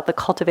more about the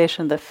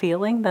cultivation of the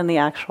feeling than the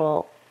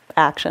actual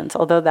actions,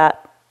 although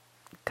that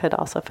could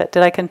also fit.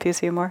 Did I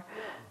confuse you more?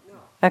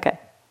 No. Okay,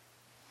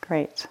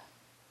 great.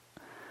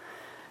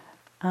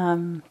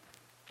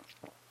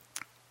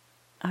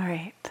 All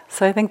right,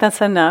 so I think that's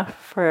enough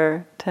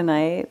for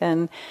tonight,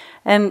 and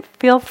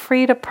feel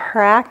free to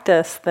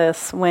practice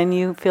this when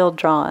you feel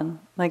drawn.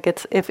 Like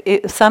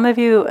some of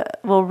you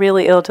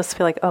it'll just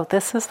feel like, oh,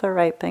 this is the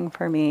right thing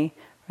for me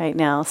right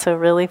now. So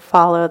really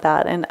follow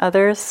that, and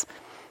others,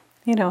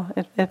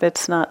 if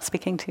it's not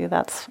speaking to you,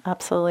 that's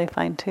absolutely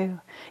fine too.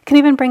 You can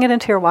even bring it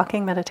into your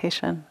walking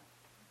meditation.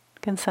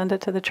 You can send it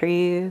to the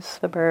trees,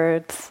 the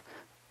birds,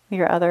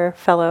 your other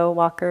fellow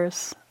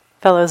walkers,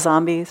 fellow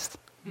zombies.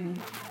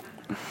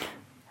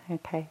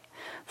 Okay,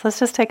 so let's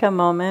just take a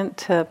moment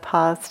to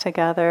pause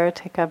together,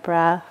 take a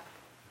breath.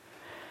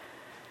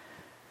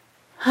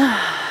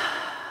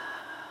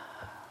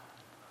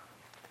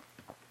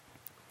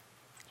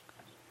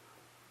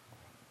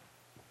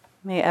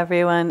 May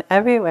everyone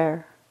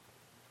everywhere,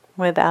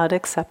 without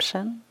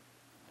exception,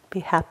 be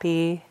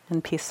happy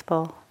and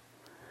peaceful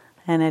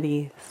and at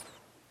ease.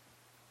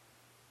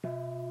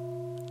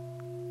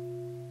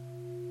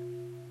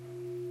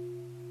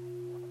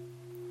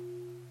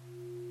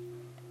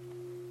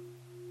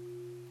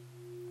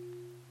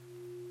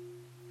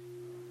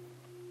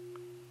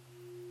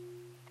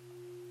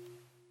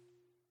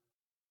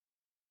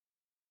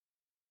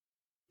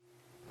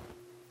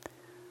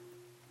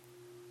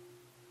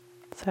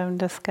 So I'm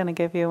just going to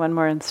give you one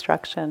more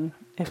instruction.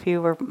 If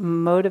you were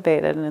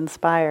motivated and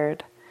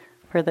inspired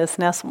for this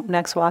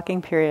next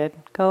walking period,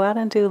 go out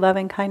and do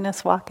loving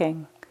kindness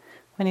walking.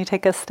 When you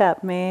take a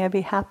step, may I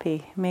be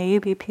happy, may you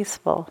be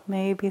peaceful,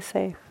 may you be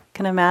safe. You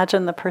can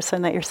imagine the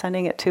person that you're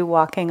sending it to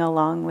walking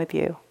along with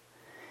you.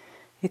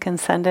 You can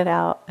send it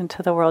out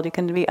into the world. You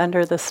can be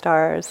under the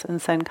stars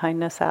and send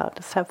kindness out.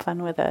 Just have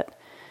fun with it.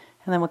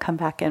 And then we'll come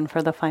back in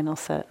for the final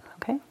sit,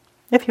 okay?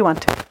 If you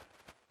want to.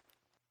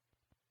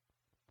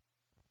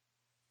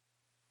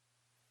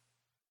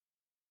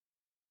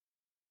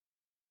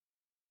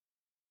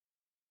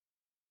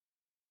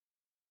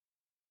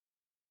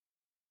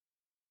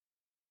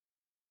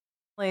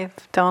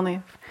 Don't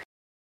leave.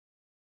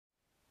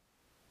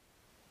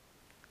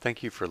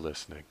 Thank you for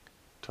listening.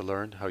 To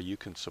learn how you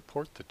can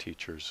support the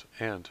teachers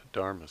and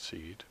Dharma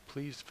Seed,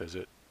 please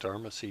visit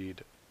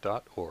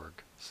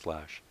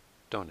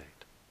dharmaseed.org/donate.